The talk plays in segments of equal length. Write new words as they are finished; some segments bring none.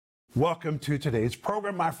Welcome to today's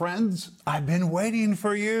program, my friends. I've been waiting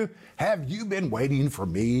for you. Have you been waiting for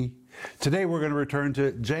me? Today we're going to return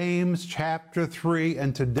to James chapter 3,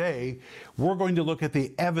 and today we're going to look at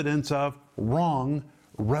the evidence of wrong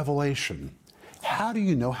revelation. How do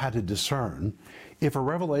you know how to discern if a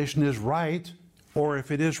revelation is right or if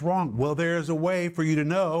it is wrong? Well, there's a way for you to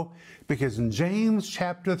know, because in James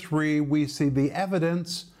chapter 3 we see the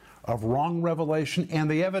evidence of wrong revelation and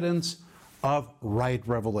the evidence of right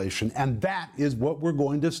revelation. And that is what we're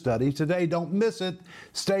going to study today. Don't miss it.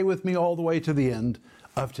 Stay with me all the way to the end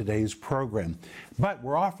of today's program. But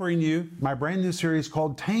we're offering you my brand new series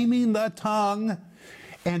called Taming the Tongue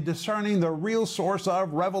and Discerning the Real Source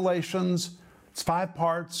of Revelations. It's 5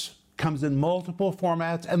 parts, comes in multiple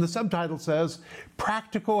formats, and the subtitle says,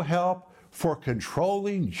 Practical Help for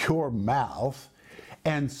Controlling Your Mouth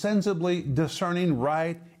and Sensibly Discerning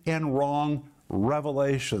Right and Wrong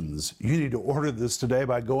Revelations. You need to order this today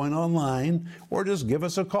by going online or just give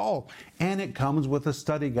us a call. And it comes with a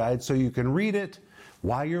study guide so you can read it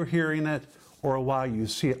while you're hearing it or while you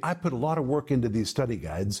see it. I put a lot of work into these study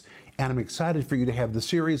guides, and I'm excited for you to have the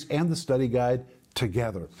series and the study guide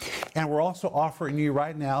together. And we're also offering you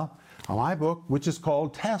right now my book, which is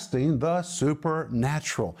called Testing the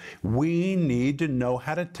Supernatural. We need to know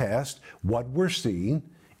how to test what we're seeing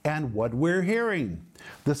and what we're hearing.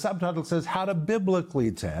 The subtitle says How to Biblically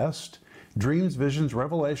Test Dreams, Visions,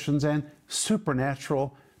 Revelations, and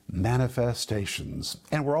Supernatural Manifestations.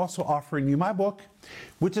 And we're also offering you my book,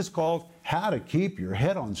 which is called How to Keep Your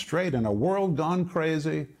Head on Straight in a World Gone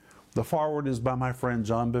Crazy. The foreword is by my friend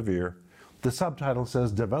John Bevere. The subtitle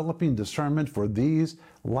says Developing Discernment for These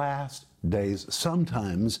Last Days.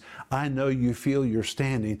 Sometimes I know you feel you're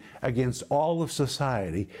standing against all of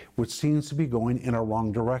society, which seems to be going in a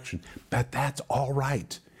wrong direction. But that's all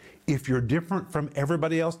right. If you're different from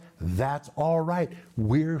everybody else, that's all right.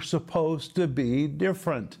 We're supposed to be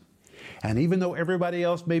different. And even though everybody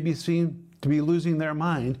else may be seen to be losing their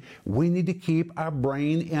mind, we need to keep our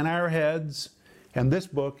brain in our heads. And this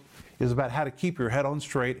book is about how to keep your head on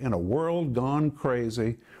straight in a world gone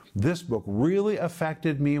crazy. This book really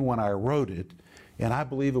affected me when I wrote it, and I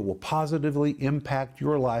believe it will positively impact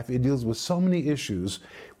your life. It deals with so many issues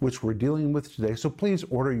which we're dealing with today. So please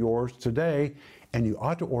order yours today, and you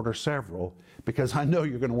ought to order several, because I know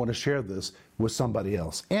you're going to want to share this with somebody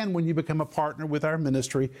else. And when you become a partner with our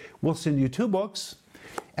ministry, we'll send you 2 books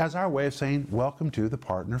as our way of saying, welcome to the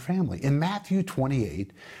partner family. In Matthew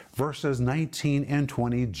 28, verses 19 and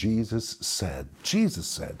 20, Jesus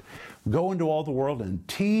said, go into all the world and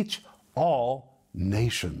teach all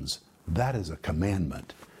nations. That is a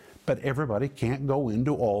commandment. But everybody can't go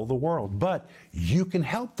into all the world. But you can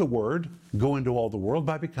help the word go into all the world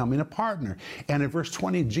by becoming a partner. And in verse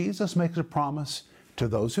 20, Jesus makes a promise to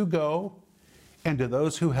those who go and to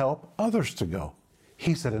those who help others to go.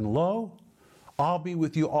 He said, and lo, I'll be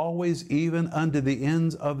with you always, even unto the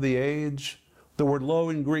ends of the age. The word lo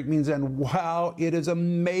in Greek means, and wow, it is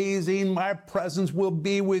amazing. My presence will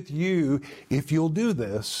be with you if you'll do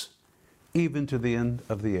this, even to the end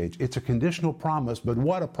of the age. It's a conditional promise, but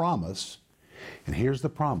what a promise. And here's the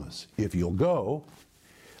promise. If you'll go,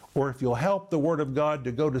 or if you'll help the Word of God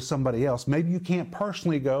to go to somebody else, maybe you can't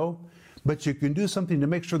personally go, but you can do something to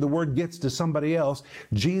make sure the word gets to somebody else.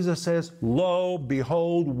 Jesus says, lo,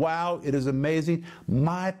 behold, wow, it is amazing.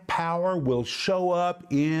 My power will show up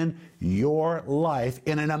in your life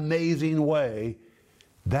in an amazing way.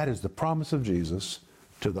 That is the promise of Jesus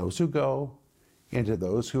to those who go and to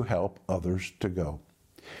those who help others to go.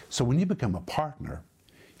 So when you become a partner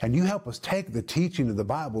and you help us take the teaching of the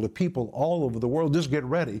Bible to people all over the world, just get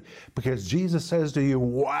ready, because Jesus says to you,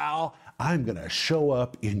 wow, I'm going to show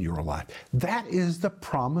up in your life. That is the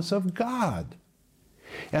promise of God.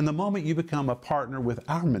 And the moment you become a partner with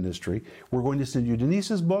our ministry, we're going to send you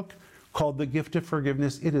Denise's book called The Gift of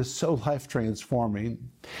Forgiveness. It is so life-transforming.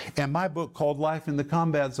 And my book called Life in the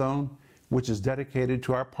Combat Zone, which is dedicated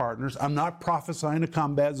to our partners. I'm not prophesying a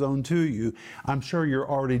combat zone to you. I'm sure you're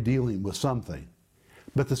already dealing with something.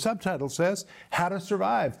 But the subtitle says, How to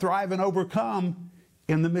Survive, Thrive, and Overcome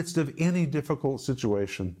in the Midst of Any Difficult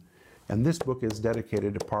Situation. And this book is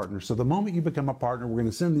dedicated to partners. So the moment you become a partner, we're going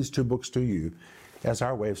to send these 2 books to you as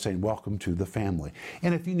our way of saying, welcome to the family.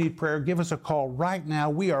 And if you need prayer, give us a call right now.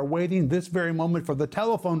 We are waiting this very moment for the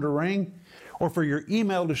telephone to ring or for your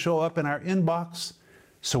email to show up in our inbox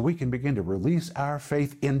so we can begin to release our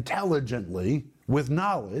faith intelligently with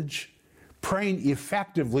knowledge, praying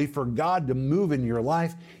effectively for God to move in your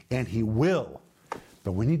life, and He will.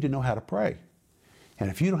 But we need to know how to pray. And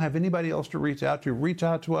if you don't have anybody else to reach out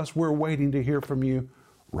to us. We're waiting to hear from you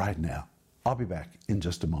right now. I'll be back in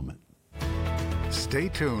just a moment. Stay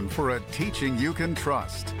tuned for a teaching you can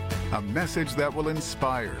trust, a message that will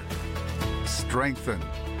inspire, strengthen,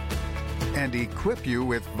 and equip you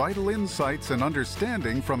with vital insights and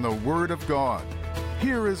understanding from the Word of God.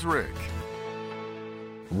 Here is Rick.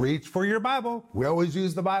 Reach for your Bible. We always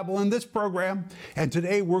use the Bible in this program. And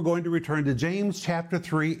today we're going to return to James chapter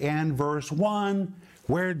 3 and verse 1,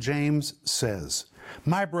 where James says,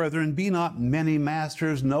 "My brethren, be not many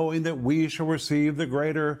masters, knowing that we shall receive the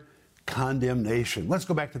greater condemnation." Let's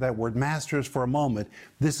go back to that word masters for a moment.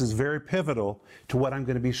 This is very pivotal to what I'm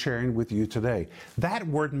going to be sharing with you today. That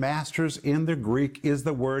word masters in the Greek is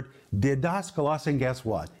the word didaskalos, and guess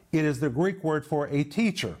what? It is the Greek word for a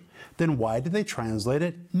teacher. Then why did they translate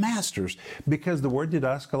it masters? Because the word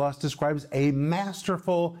didaskalos describes a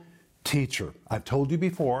masterful teacher. I've told you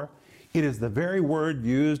before, it is the very word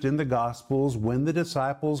used in the Gospels when the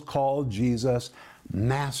disciples called Jesus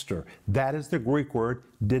master. That is the Greek word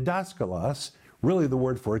didaskalos, really the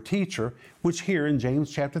word for a teacher, which here in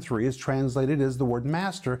James chapter 3 is translated as the word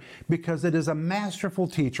master because it is a masterful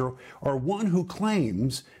teacher or one who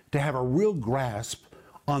claims to have a real grasp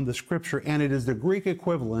on the Scripture, and it is the Greek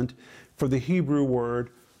equivalent for the Hebrew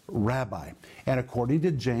word rabbi. And according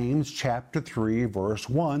to James chapter 3 verse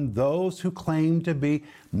 1, those who claim to be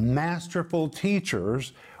masterful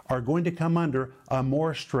teachers are going to come under a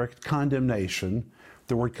more strict condemnation.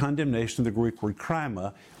 The word condemnation, the Greek word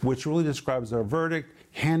krima, which really describes a verdict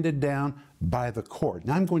handed down by the court.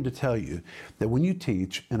 Now I'm going to tell you that when you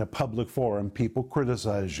teach in a public forum, people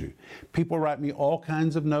criticize you. People write me all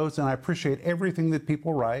kinds of notes, and I appreciate everything that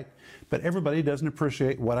people write, but everybody doesn't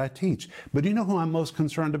appreciate what I teach. But do you know who I'm most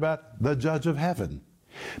concerned about? The judge of heaven.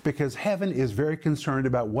 Because heaven is very concerned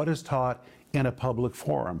about what is taught in a public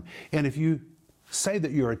forum. And if you say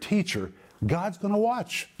that you're a teacher, God's going to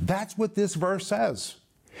watch. That's what this verse says.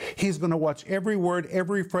 He's going to watch every word,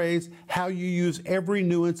 every phrase, how you use every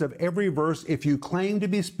nuance of every verse. If you claim to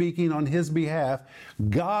be speaking on His behalf,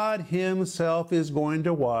 God Himself is going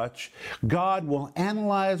to watch. God will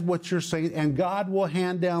analyze what you're saying, and God will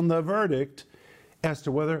hand down the verdict as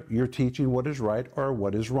to whether you're teaching what is right or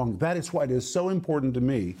what is wrong. That is why it is so important to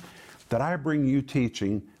me that I bring you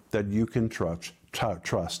teaching that you can trust.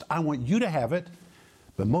 I want you to have it,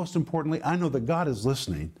 but most importantly, I know that God is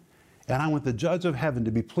listening. And I want the judge of heaven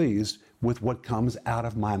to be pleased with what comes out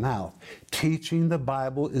of my mouth. Teaching the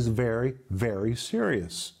Bible is very, very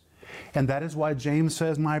serious. And that is why James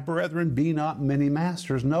says, "My brethren, be not many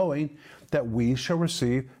masters, knowing that we shall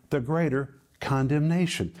receive the greater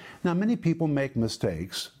condemnation." Now, many people make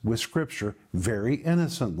mistakes with Scripture very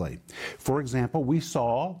innocently. For example, we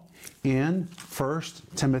saw in 1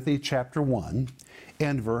 Timothy chapter 1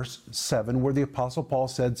 and verse 7, where the Apostle Paul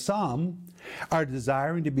said, "Some are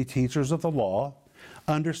desiring to be teachers of the law,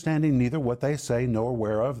 understanding neither what they say nor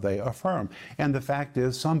whereof they affirm." And the fact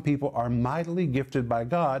is, some people are mightily gifted by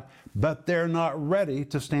God, but they're not ready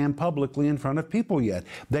to stand publicly in front of people yet.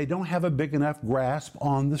 They don't have a big enough grasp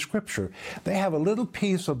on the Scripture. They have a little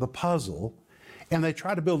piece of the puzzle, and they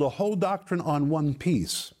try to build a whole doctrine on one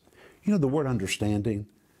piece. You know, the word understanding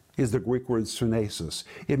is the Greek word sunesis.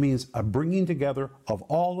 It means a bringing together of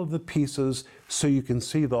all of the pieces so you can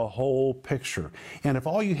see the whole picture. And if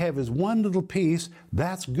all you have is one little piece,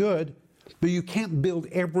 that's good, but you can't build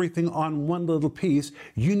everything on one little piece.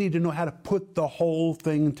 You need to know how to put the whole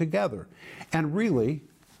thing together. And really,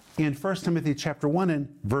 in 1 Timothy chapter 1 and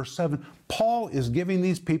verse 7, Paul is giving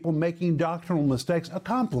these people making doctrinal mistakes a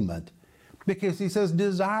compliment, because he says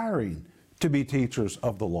desiring to be teachers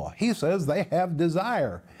of the law. He says they have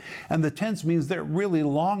desire. And the tense means they're really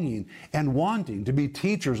longing and wanting to be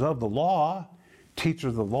teachers of the law.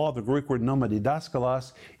 Teachers of the law, the Greek word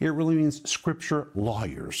nomadidaskalos, it really means Scripture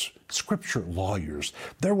lawyers. Scripture lawyers.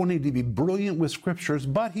 They're wanting to be brilliant with Scriptures,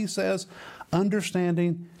 but he says,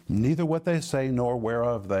 understanding neither what they say nor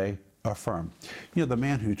whereof they affirm. You know, the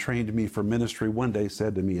man who trained me for ministry one day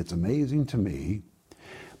said to me, "It's amazing to me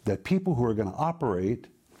that people who are going to operate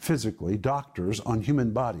physically, doctors on human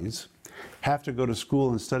bodies, have to go to school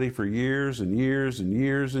and study for years and years and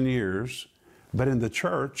years and years. But in the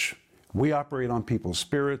church, we operate on people's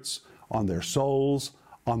spirits, on their souls,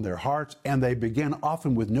 on their hearts, and they begin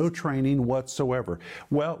often with no training whatsoever."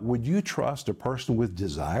 Well, would you trust a person with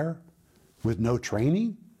desire, with no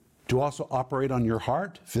training, to also operate on your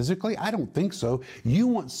heart physically? I don't think so. You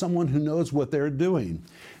want someone who knows what they're doing.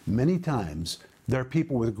 Many times, there are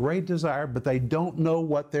people with great desire, but they don't know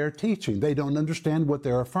what they're teaching. They don't understand what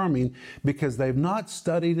they're affirming because they've not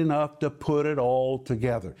studied enough to put it all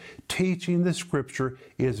together. Teaching the Scripture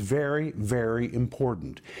is very, very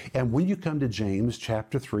important. And when you come to James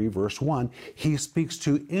chapter 3, verse 1, he speaks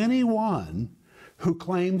to anyone who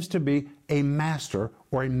claims to be a master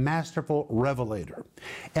or a masterful revelator.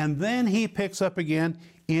 And then he picks up again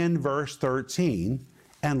in verse 13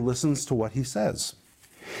 and listens to what he says.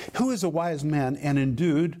 Who is a wise man and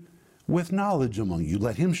endued with knowledge among you?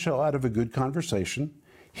 Let him show out of a good conversation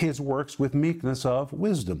his works with meekness of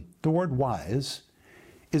wisdom. The word wise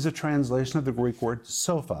is a translation of the Greek word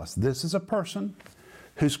sophos. This is a person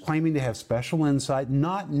who's claiming to have special insight,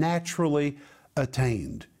 not naturally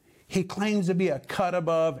attained. He claims to be a cut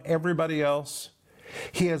above everybody else.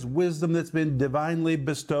 He has wisdom that's been divinely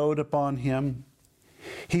bestowed upon him.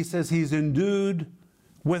 He says he's endued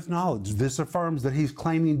with knowledge. This affirms that he's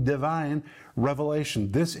claiming divine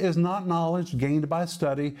revelation. This is not knowledge gained by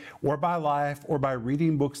study or by life or by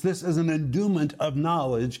reading books. This is an endowment of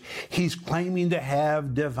knowledge. He's claiming to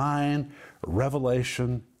have divine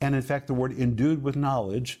revelation. And in fact, the word endued with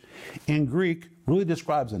knowledge in Greek really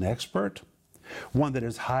describes an expert, one that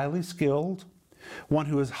is highly skilled, one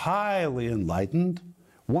who is highly enlightened,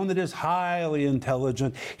 one that is highly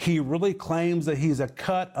intelligent. He really claims that he's a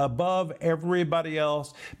cut above everybody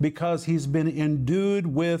else because he's been endued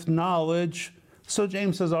with knowledge. So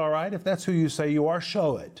James says, all right, if that's who you say you are,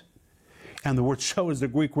 show it. And the word show is the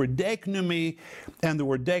Greek word deiknomi, and the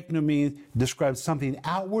word deiknomi describes something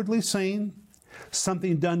outwardly seen,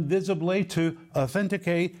 something done visibly to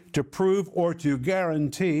authenticate, to prove, or to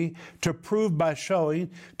guarantee, to prove by showing,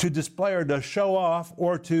 to display or to show off,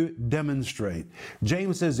 or to demonstrate.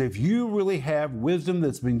 James says, if you really have wisdom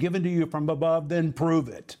that's been given to you from above, then prove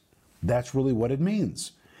it. That's really what it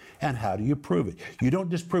means. And how do you prove it? You don't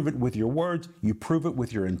just prove it with your words, you prove it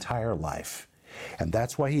with your entire life. And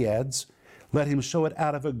that's why he adds, let him show it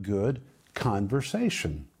out of a good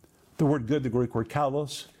conversation. The word good, the Greek word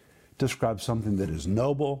kalos, describes something that is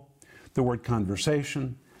noble. The word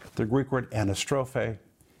conversation, the Greek word anastrophe,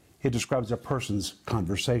 it describes a person's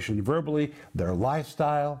conversation verbally, their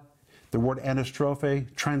lifestyle. The word anastrophe,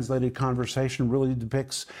 translated conversation, really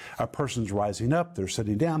depicts a person's rising up, they're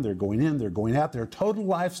sitting down, they're going in, they're going out, their total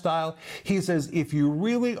lifestyle. He says, if you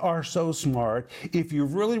really are so smart, if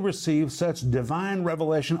you've really received such divine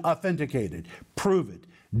revelation, authenticate it, prove it,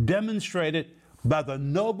 demonstrate it by the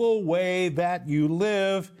noble way that you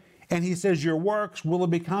live. And he says, your works will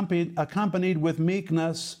be accompanied with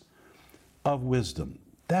meekness of wisdom.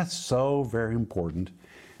 That's so very important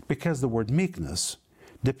because the word meekness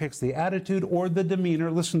depicts the attitude or the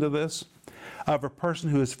demeanor, listen to this, of a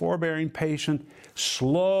person who is forbearing, patient,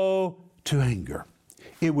 slow to anger.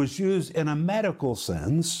 It was used in a medical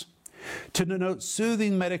sense to denote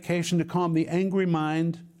soothing medication to calm the angry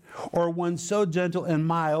mind, or one so gentle and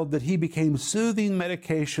mild that he became soothing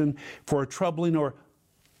medication for a troubling or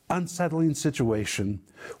unsettling situation,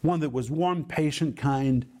 one that was warm, patient,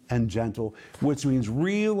 kind, and gentle, which means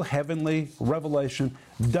real heavenly revelation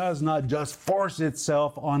does not just force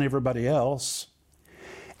itself on everybody else.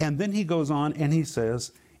 And then he goes on and he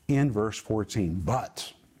says in verse 14,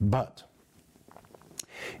 but,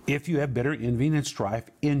 if you have bitter envy and strife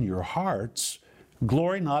in your hearts,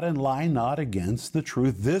 glory not and lie not against the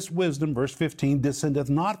truth. This wisdom, verse 15, descendeth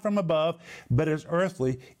not from above, but is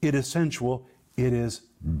earthly, it is sensual, it is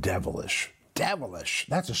devilish. Devilish.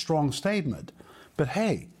 That's a strong statement. But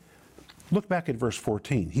hey, look back at verse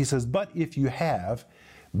 14. He says, but if you have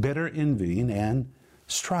bitter envying and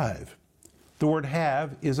strive. The word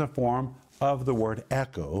have is a form of the word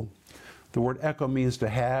echo. The word echo means to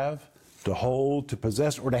have, to hold, to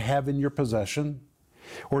possess, or to have in your possession.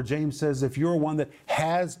 Or James says, if you're one that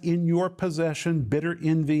has in your possession bitter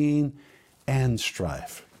envying and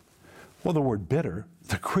strife. Well, the word bitter,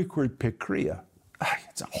 the Greek word pikria,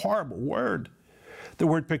 it's a horrible word. The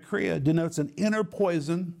word pikria denotes an inner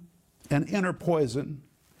poison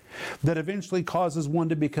that eventually causes one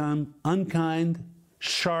to become unkind,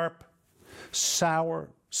 sharp, sour,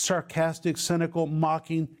 sarcastic, cynical,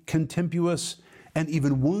 mocking, contemptuous, and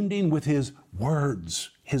even wounding with his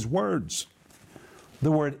words. His words.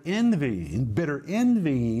 The word envying, bitter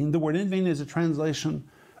envying, the word envying is a translation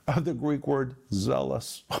of the Greek word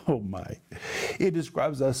zealous. Oh my. It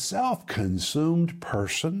describes a self-consumed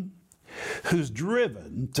person who's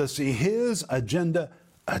driven to see his agenda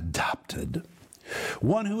adopted.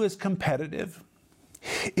 One who is competitive.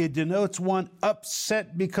 It denotes one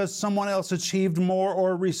upset because someone else achieved more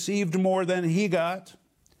or received more than he got.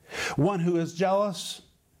 One who is jealous,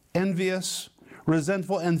 envious,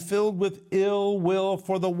 resentful, and filled with ill will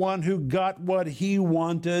for the one who got what he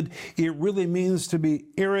wanted. It really means to be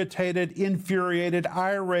irritated, infuriated,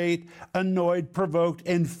 irate, annoyed, provoked,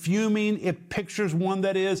 and fuming. It pictures one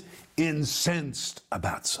that is incensed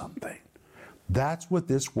about something. That's what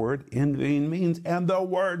this word envying means. And the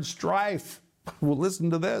word strife, well, listen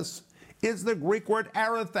to this. is the Greek word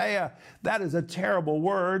aletheia. That is a terrible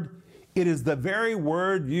word. It is the very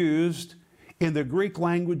word used in the Greek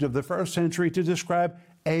language of the first century to describe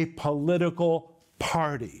a political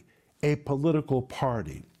party. A political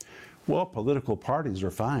party. Well, political parties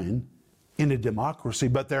are fine in a democracy,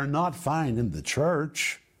 but they're not fine in the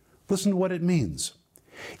church. Listen to what it means.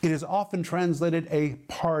 It is often translated a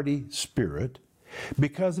party spirit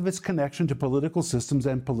because of its connection to political systems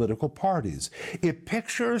and political parties. It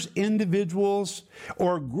pictures individuals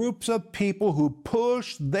or groups of people who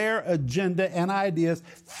push their agenda and ideas,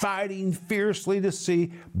 fighting fiercely to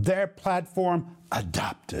see their platform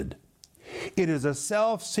adopted. It is a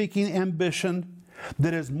self-seeking ambition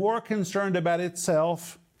that is more concerned about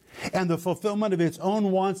itself and the fulfillment of its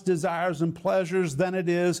own wants, desires, and pleasures than it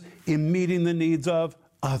is in meeting the needs of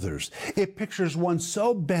others. It pictures one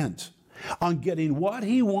so bent on getting what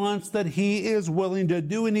he wants that he is willing to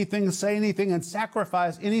do anything, say anything, and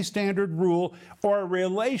sacrifice any standard rule or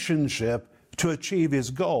relationship to achieve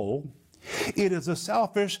his goal. It is a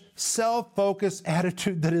selfish, self-focused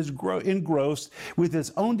attitude that is engrossed with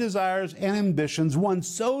his own desires and ambitions, one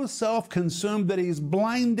so self-consumed that he's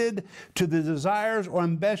blinded to the desires or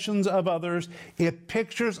ambitions of others. It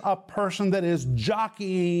pictures a person that is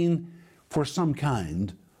jockeying for some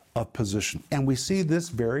kind of position. And we see this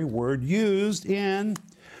very word used in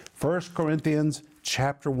 1 Corinthians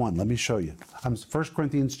chapter 1. Let me show you. 1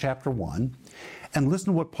 Corinthians chapter 1. And listen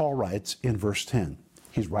to what Paul writes in verse 10.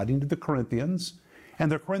 He's writing to the Corinthians,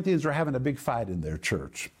 and the Corinthians are having a big fight in their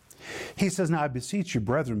church. He says, "Now I beseech you,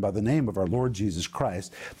 brethren, by the name of our Lord Jesus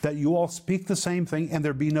Christ, that you all speak the same thing, and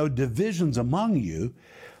there be no divisions among you,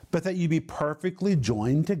 but that you be perfectly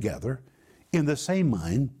joined together in the same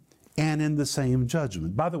mind and in the same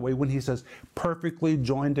judgment." By the way, when he says perfectly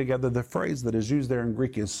joined together, the phrase that is used there in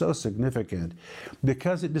Greek is so significant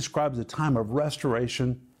because it describes a time of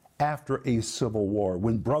restoration after a civil war.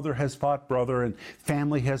 When brother has fought brother and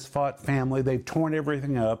family has fought family, they've torn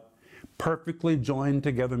everything up. Perfectly joined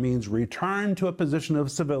together means return to a position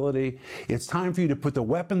of civility. It's time for you to put the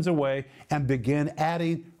weapons away and begin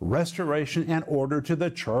adding restoration and order to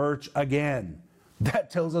the church again.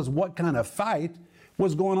 That tells us what kind of fight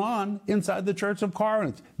was going on inside the church of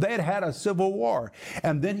Corinth. They had had a civil war.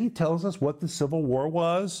 And then he tells us what the civil war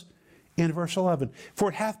was in verse 11. "For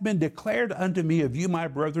it hath been declared unto me of you, my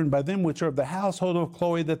brethren, by them which are of the household of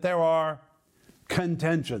Chloe, that there are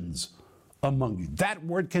contentions among you." That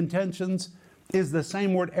word contentions is the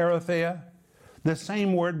same word aletheia, the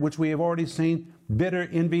same word which we have already seen, bitter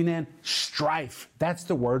envy and strife. That's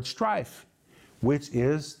the word strife, which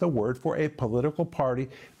is the word for a political party,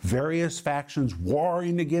 various factions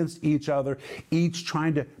warring against each other, each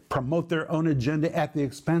trying to promote their own agenda at the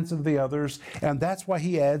expense of the others. And that's why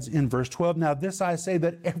he adds in verse 12, "Now this I say,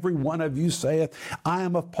 that every one of you saith, I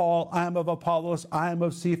am of Paul, I am of Apollos, I am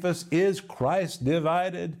of Cephas. Is Christ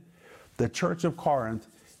divided?" The church of Corinth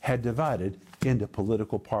had divided into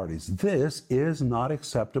political parties. This is not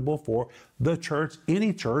acceptable for the church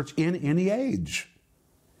in any age.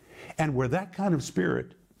 And where that kind of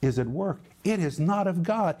spirit is at work, it is not of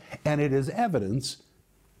God, and it is evidence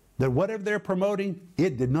that whatever they're promoting,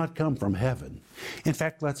 it did not come from heaven. In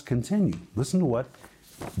fact, let's continue. Listen to what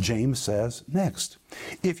James says next.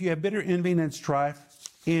 "If you have bitter envy and strife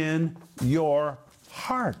in your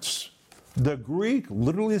hearts." The Greek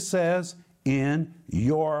literally says, "in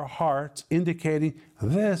your hearts," indicating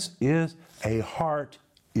this is a heart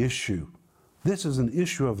issue. This is an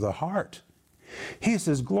issue of the heart. He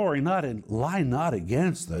says, "Glory not and lie not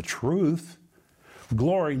against the truth."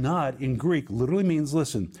 Glory not in Greek literally means,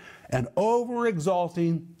 listen, an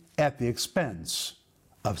over-exalting at the expense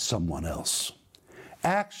of someone else.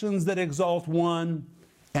 Actions that exalt one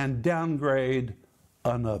and downgrade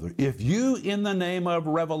another. If you, in the name of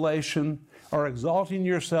revelation, are exalting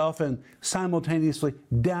yourself and simultaneously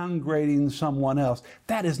downgrading someone else,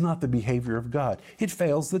 that is not the behavior of God. It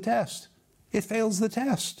fails the test. It fails the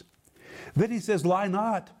test. Then he says, "Lie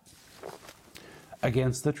not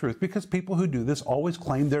against the truth," because people who do this always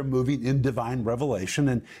claim they're moving in divine revelation,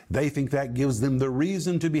 and they think that gives them the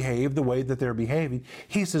reason to behave the way that they're behaving.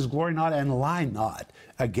 He says, "Glory not and lie not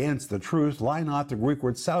against the truth." Lie not, the Greek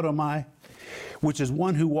word sodomai, which is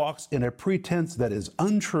one who walks in a pretense that is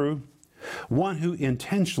untrue, one who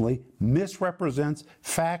intentionally misrepresents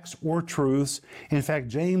facts or truths. In fact,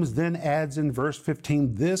 James then adds in verse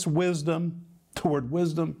 15 this wisdom, the word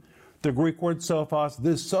wisdom, the Greek word sophos,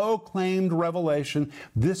 this so-claimed revelation,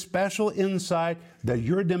 this special insight that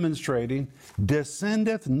you're demonstrating,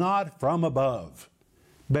 descendeth not from above,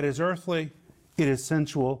 but is earthly, it is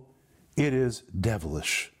sensual, it is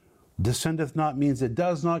devilish. Descendeth not means it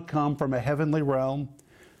does not come from a heavenly realm.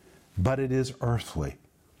 but it is earthly.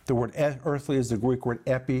 The word earthly is the Greek word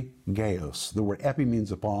epigeos. The word epi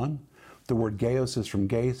means upon. The word geos is from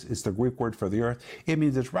geis. It's the Greek word for the earth. It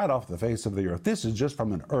means it's right off the face of the earth. This is just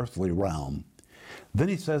from an earthly realm. Then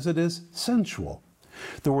he says it is sensual.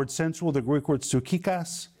 The word sensual, the Greek word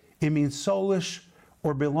psychikas, it means soulish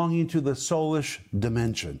or belonging to the soulish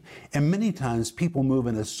dimension. And many times people move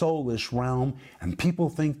in a soulish realm and people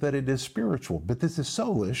think that it is spiritual, but this is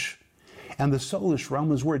soulish, and the soulish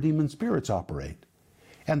realm is where demon spirits operate.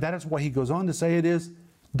 And that is why he goes on to say it is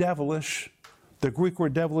devilish. The Greek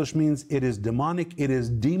word devilish means it is demonic, it is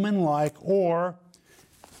demon-like, or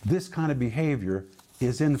this kind of behavior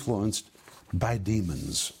is influenced by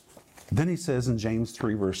demons. Then he says in James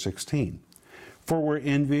 3, verse 16, for where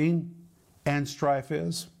envying and strife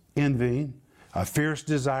is, envying, a fierce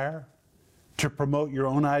desire to promote your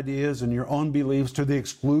own ideas and your own beliefs to the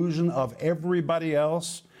exclusion of everybody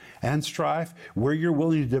else, and strife, where you're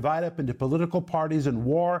willing to divide up into political parties and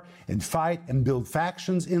war and fight and build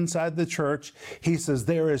factions inside the church, he says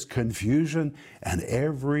there is confusion and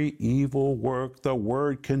every evil work. The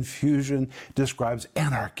word confusion describes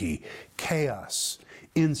anarchy, chaos,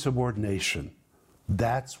 insubordination.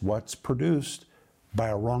 That's what's produced by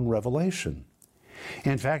a wrong revelation.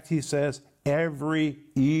 In fact, he says every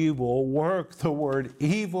evil work. The word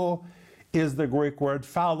evil is the Greek word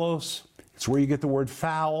phallos. It's where you get the word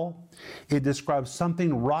foul. It describes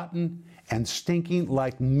something rotten and stinking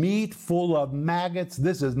like meat full of maggots.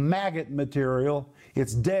 This is maggot material.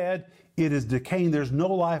 It's dead. It is decaying. There's no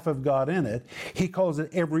life of God in it. He calls it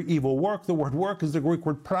every evil work. The word work is the Greek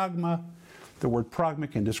word pragma. The word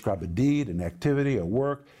pragma can describe a deed, an activity, a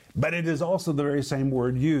work, but it is also the very same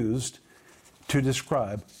word used to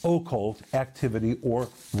describe occult activity or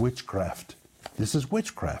witchcraft. This is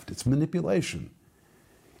witchcraft. It's manipulation.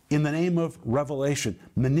 In the name of revelation,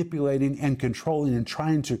 manipulating and controlling and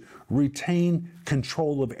trying to retain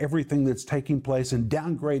control of everything that's taking place and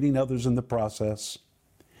downgrading others in the process.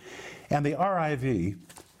 And the RIV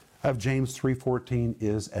of James 3:14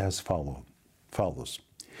 is as follows.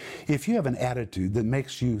 If you have an attitude that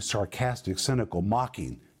makes you sarcastic, cynical,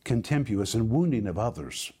 mocking, contemptuous, and wounding of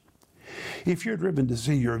others, if you're driven to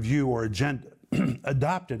see your view or agenda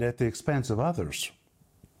adopted at the expense of others,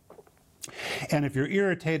 and if you're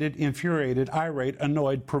irritated, infuriated, irate,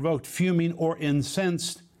 annoyed, provoked, fuming, or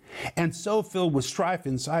incensed, and so filled with strife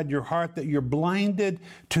inside your heart that you're blinded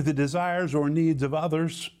to the desires or needs of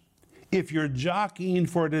others, if you're jockeying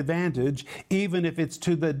for an advantage, even if it's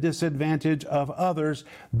to the disadvantage of others,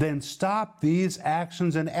 then stop these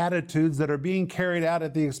actions and attitudes that are being carried out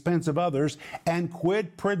at the expense of others and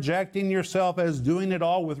quit projecting yourself as doing it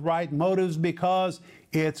all with right motives, because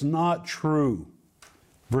it's not true.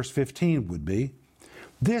 Verse 15 would be,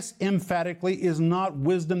 this emphatically is not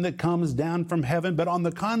wisdom that comes down from heaven, but on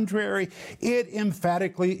the contrary, it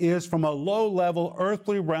emphatically is from a low-level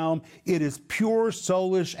earthly realm. It is pure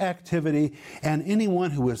soulish activity, and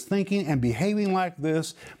anyone who is thinking and behaving like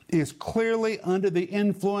this is clearly under the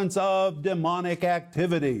influence of demonic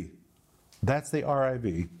activity. That's the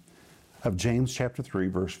RIV of James chapter 3,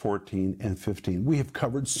 verse 14 and 15. We have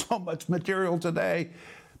covered so much material today,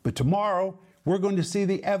 but tomorrow we're going to see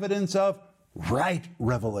the evidence of right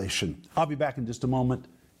revelation. I'll be back in just a moment,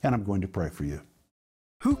 and I'm going to pray for you.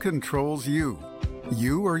 Who controls you?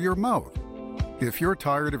 You or your mouth? If you're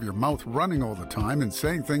tired of your mouth running all the time and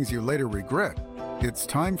saying things you later regret, it's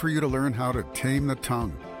time for you to learn how to tame the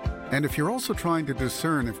tongue. And if you're also trying to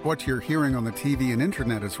discern if what you're hearing on the TV and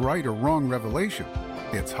internet is right or wrong revelation,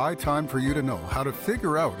 it's high time for you to know how to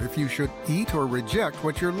figure out if you should eat or reject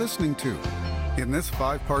what you're listening to. In this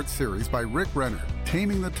 5-part series by Rick Renner,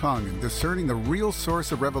 Taming the Tongue and Discerning the Real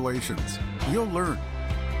Source of Revelations, you'll learn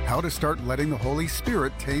how to start letting the Holy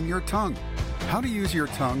Spirit tame your tongue, how to use your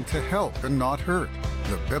tongue to help and not hurt,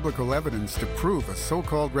 the biblical evidence to prove a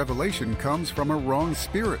so-called revelation comes from a wrong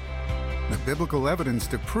spirit, the biblical evidence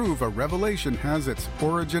to prove a revelation has its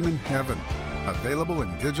origin in heaven, available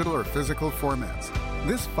in digital or physical formats.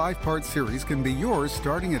 This 5-part series can be yours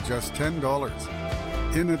starting at just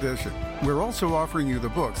 $10. In addition, we're also offering you the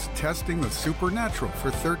books Testing the Supernatural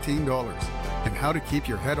for $13 and How to Keep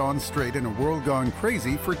Your Head On Straight in a World Gone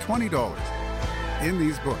Crazy for $20. In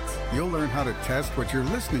these books, you'll learn how to test what you're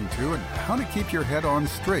listening to and how to keep your head on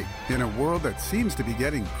straight in a world that seems to be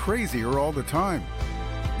getting crazier all the time.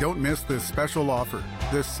 Don't miss this special offer,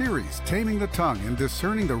 the series Taming the Tongue and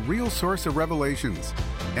Discerning the Real Source of Revelations,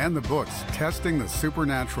 and the books Testing the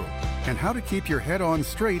Supernatural and How to Keep Your Head On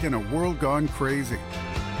Straight in a World Gone Crazy.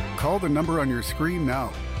 Call the number on your screen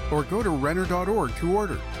now or go to Renner.org to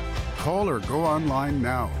order. Call or go online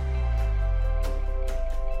now.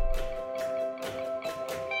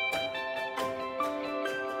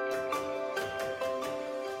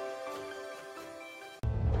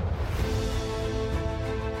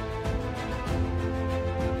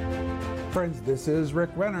 Friends, this is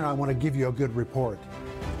Rick Renner. I want to give you a good report.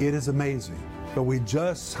 It is amazing, but we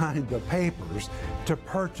just signed the papers to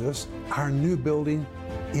purchase our new building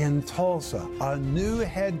in Tulsa, a new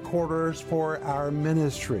headquarters for our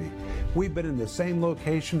ministry. We've been in the same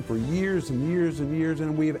location for years and years and years,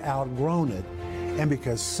 and we've outgrown it. And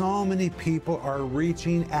because so many people are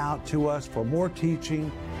reaching out to us for more teaching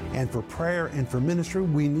and for prayer and for ministry,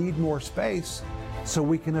 we need more space so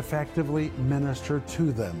we can effectively minister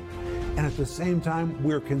to them. And at the same time,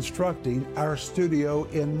 we're constructing our studio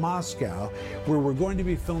in Moscow, where we're going to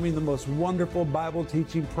be filming the most wonderful Bible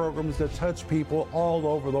teaching programs that touch people all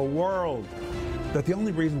over the world. But the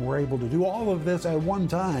only reason we're able to do all of this at one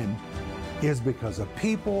time is because of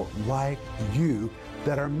people like you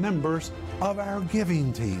that are members of our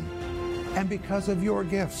giving team. And because of your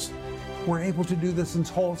gifts, we're able to do this in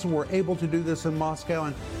Tulsa, we're able to do this in Moscow.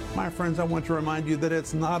 And my friends, I want to remind you that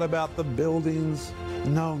it's not about the buildings.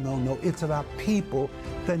 No. It's about people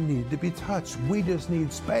that need to be touched. We just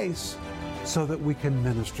need space so that we can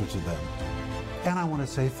minister to them. And I want to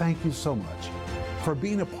say thank you so much for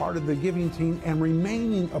being a part of the giving team and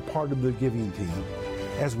remaining a part of the giving team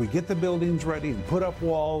as we get the buildings ready and put up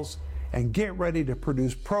walls and get ready to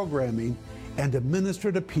produce programming and to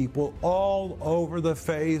minister to people all over the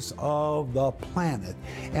face of the planet.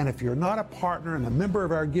 And if you're not a partner and a member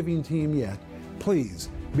of our giving team yet, please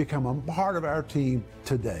become a part of our team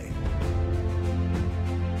today.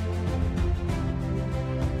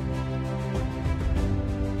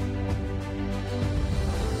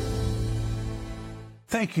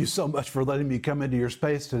 Thank you so much for letting me come into your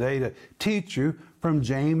space today to teach you from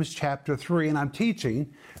James chapter 3. And I'm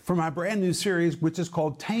teaching from my brand new series, which is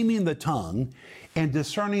called Taming the Tongue and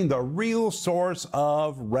Discerning the Real Source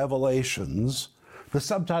of Revelations. The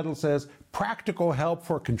subtitle says, Practical Help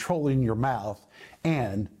for Controlling Your Mouth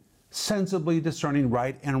and Sensibly Discerning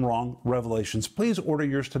Right and Wrong Revelations. Please order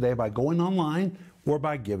yours today by going online or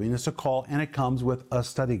by giving us a call, and it comes with a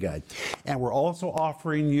study guide. And we're also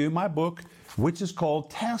offering you my book, which is called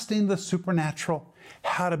Testing the Supernatural,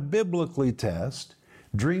 How to Biblically Test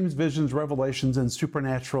Dreams, Visions, Revelations, and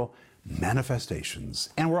Supernatural Manifestations.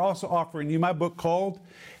 And we're also offering you my book called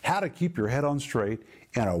How to Keep Your Head on Straight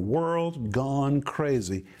in a World Gone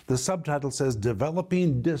Crazy. The subtitle says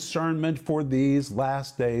Developing Discernment for These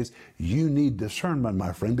Last Days. You need discernment,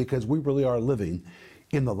 my friend, because we really are living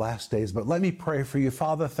in the last days. But let me pray for you.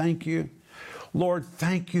 Father, thank you. Lord,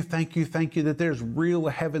 thank you that there's real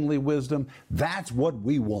heavenly wisdom. That's what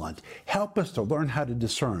we want. Help us to learn how to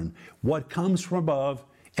discern what comes from above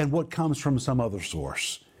and what comes from some other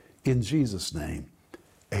source. In Jesus' name,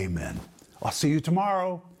 amen. I'll see you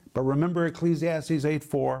tomorrow. But remember Ecclesiastes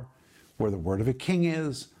 8:4, where the word of a king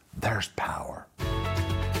is, there's power.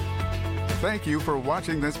 Thank you for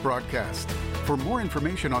watching this broadcast. For more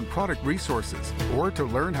information on product resources or to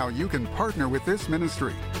learn how you can partner with this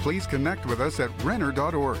ministry, please connect with us at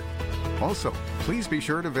renner.org. Also, please be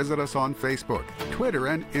sure to visit us on Facebook, Twitter,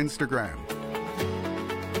 and Instagram.